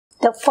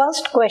The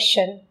first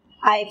question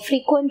I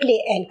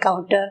frequently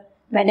encounter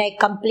when I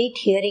complete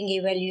hearing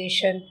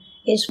evaluation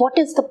is what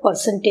is the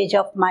percentage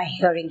of my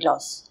hearing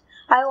loss?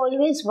 I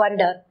always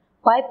wonder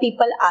why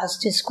people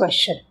ask this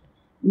question.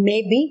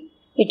 Maybe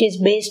it is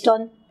based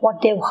on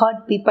what they've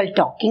heard people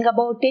talking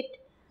about it,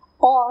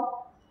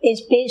 or is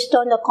based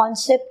on the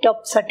concept of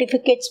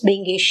certificates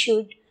being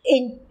issued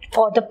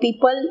for the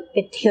people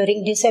with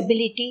hearing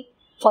disability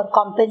for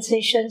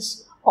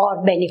compensations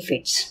or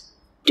benefits.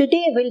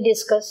 Today we'll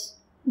discuss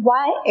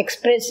why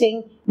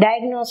expressing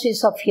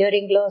diagnosis of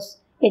hearing loss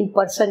in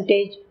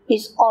percentage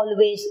is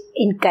always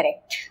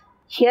incorrect.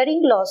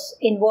 Hearing loss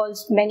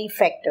involves many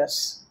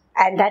factors,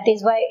 and that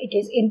is why it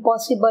is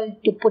impossible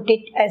to put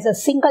it as a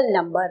single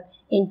number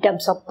in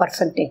terms of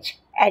percentage,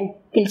 and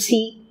we'll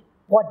see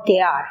what they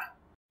are.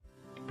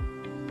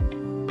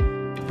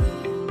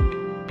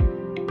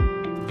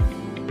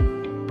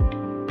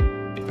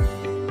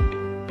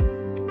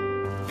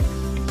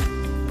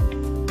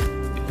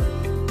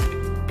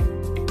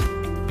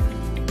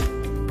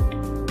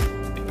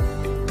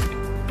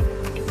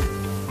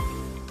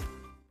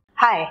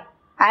 Hi,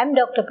 I am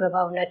Dr.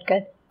 Prabha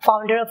Unadkat,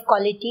 founder of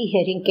Quality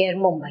Hearing Care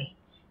Mumbai.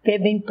 We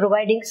have been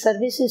providing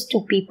services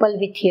to people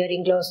with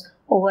hearing loss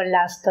over the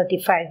last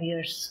 35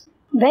 years.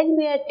 When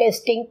we are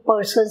testing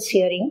person's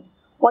hearing,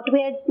 what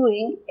we are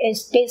doing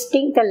is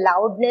testing the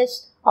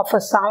loudness of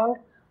a sound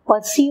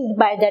perceived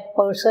by that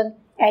person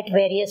at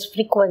various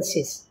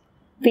frequencies,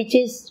 which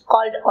is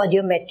called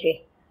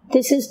audiometry.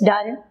 This is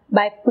done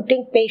by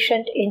putting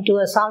patient into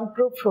a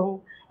soundproof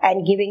room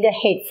and giving a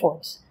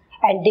headphones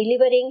and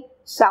delivering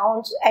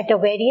sounds at a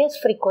various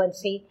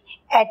frequency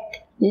at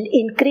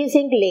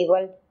increasing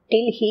level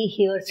till he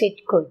hears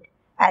it good,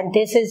 and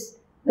this is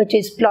which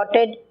is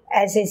plotted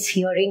as his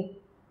hearing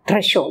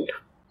threshold.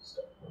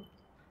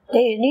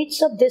 The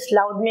units of this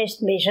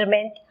loudness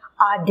measurement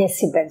are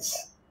decibels,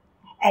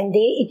 and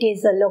it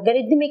is a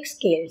logarithmic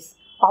scales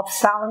of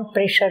sound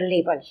pressure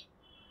level.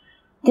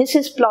 This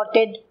is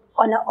plotted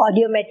on an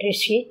audiometry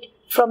sheet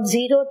from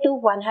 0 to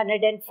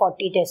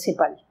 140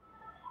 decibel,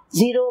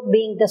 0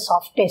 being the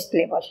softest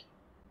level.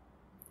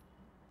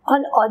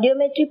 On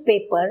audiometry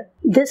paper,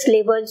 these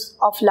levels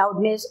of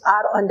loudness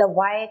are on the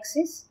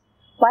y-axis,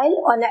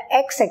 while on the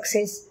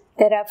x-axis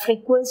there are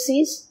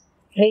frequencies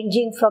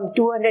ranging from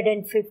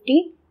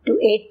 250 to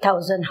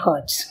 8000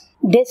 Hz.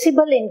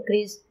 Decibel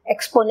increase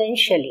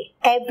exponentially.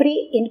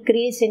 Every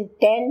increase in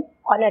 10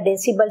 on a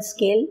decibel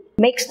scale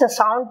makes the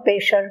sound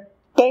pressure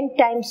 10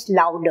 times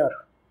louder,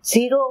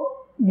 0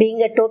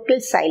 being a total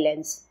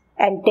silence,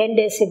 and 10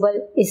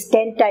 decibel is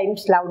 10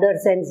 times louder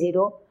than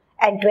 0,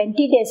 and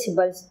 20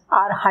 decibels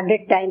are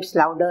 100 times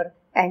louder,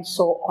 and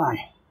so on.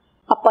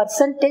 A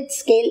percentage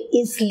scale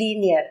is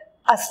linear,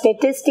 a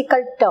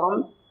statistical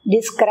term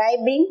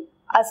describing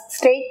a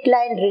straight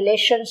line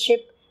relationship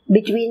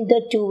between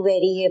the two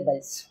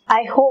variables.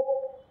 I hope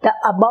the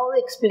above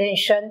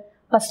explanation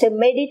must have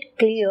made it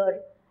clear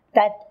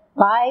that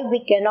why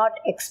we cannot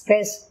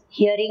express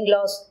hearing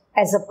loss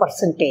as a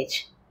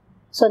percentage.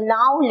 So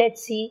now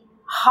let's see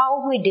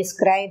how we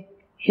describe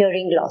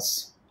hearing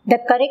loss. The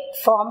correct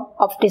form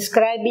of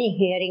describing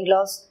hearing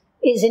loss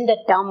is in the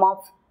term of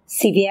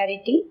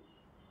severity,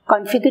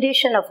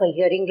 configuration of a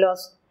hearing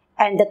loss,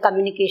 and the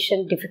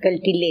communication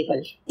difficulty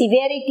level.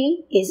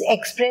 Severity is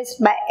expressed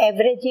by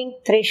averaging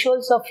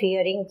thresholds of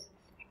hearing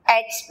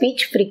at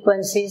speech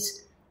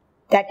frequencies,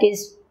 that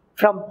is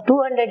from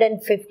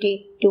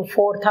 250 to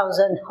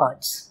 4000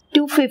 Hz.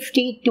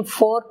 250 to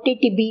 40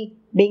 dB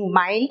being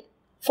mild,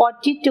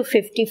 40 to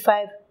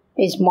 55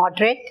 is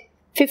moderate,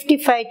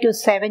 55 to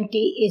 70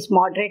 is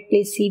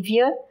moderately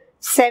severe,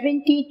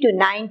 70 to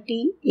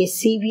 90 is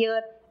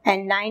severe,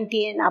 and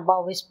 90 and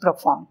above is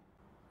profound.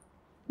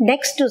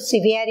 Next to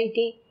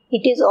severity,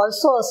 it is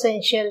also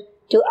essential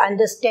to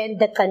understand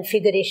the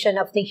configuration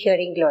of the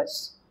hearing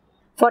loss.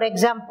 For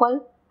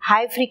example,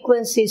 high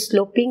frequency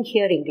sloping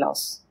hearing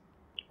loss,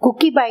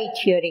 cookie bite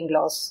hearing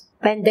loss,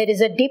 when there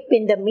is a dip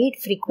in the mid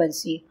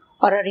frequency,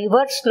 or a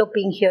reverse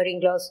sloping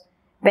hearing loss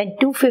when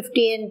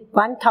 250 and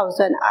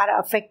 1000 are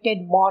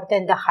affected more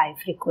than the high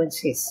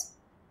frequencies.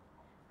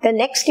 The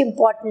next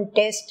important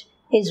test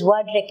is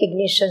word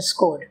recognition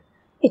score.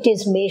 It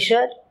is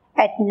measured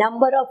at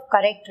number of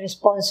correct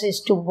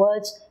responses to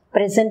words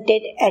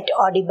presented at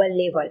audible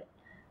level.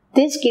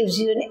 This gives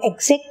you an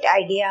exact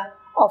idea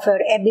of your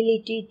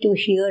ability to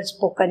hear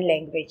spoken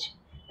language.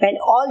 When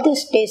all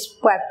these tests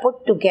are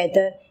put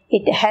together,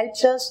 it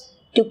helps us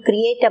to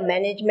create a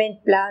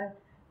management plan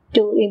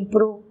to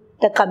improve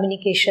the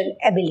communication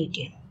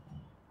ability.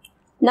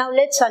 Now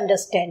let's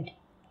understand.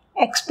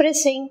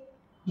 Expressing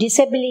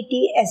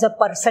disability as a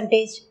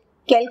percentage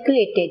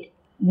calculated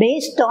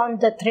based on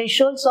the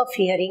thresholds of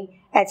hearing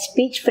at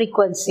speech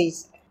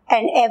frequencies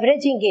and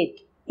averaging it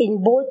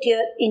in both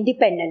ear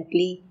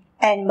independently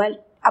and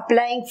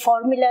applying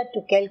formula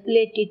to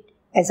calculate it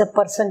as a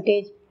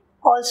percentage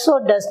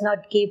also does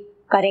not give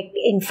correct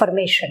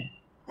information.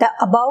 The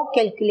above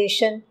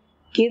calculation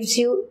gives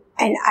you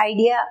an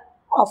idea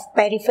of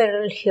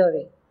peripheral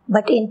hearing.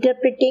 But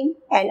interpreting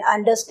and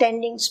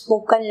understanding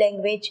spoken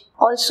language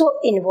also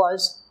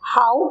involves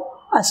how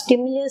a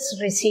stimulus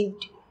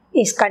received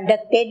is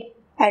conducted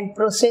and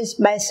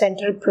processed by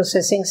central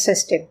processing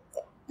system,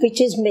 which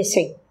is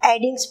missing.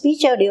 Adding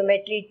speech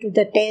audiometry to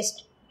the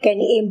test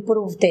can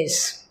improve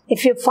this.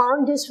 If you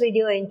found this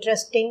video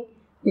interesting,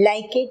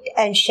 like it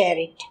and share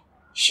it.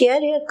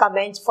 Share your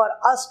comments for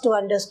us to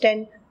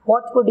understand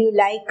what would you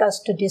like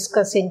us to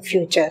discuss in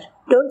future.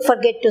 Don't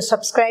forget to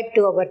subscribe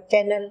to our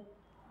channel.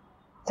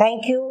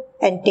 Thank you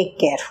and take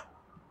care.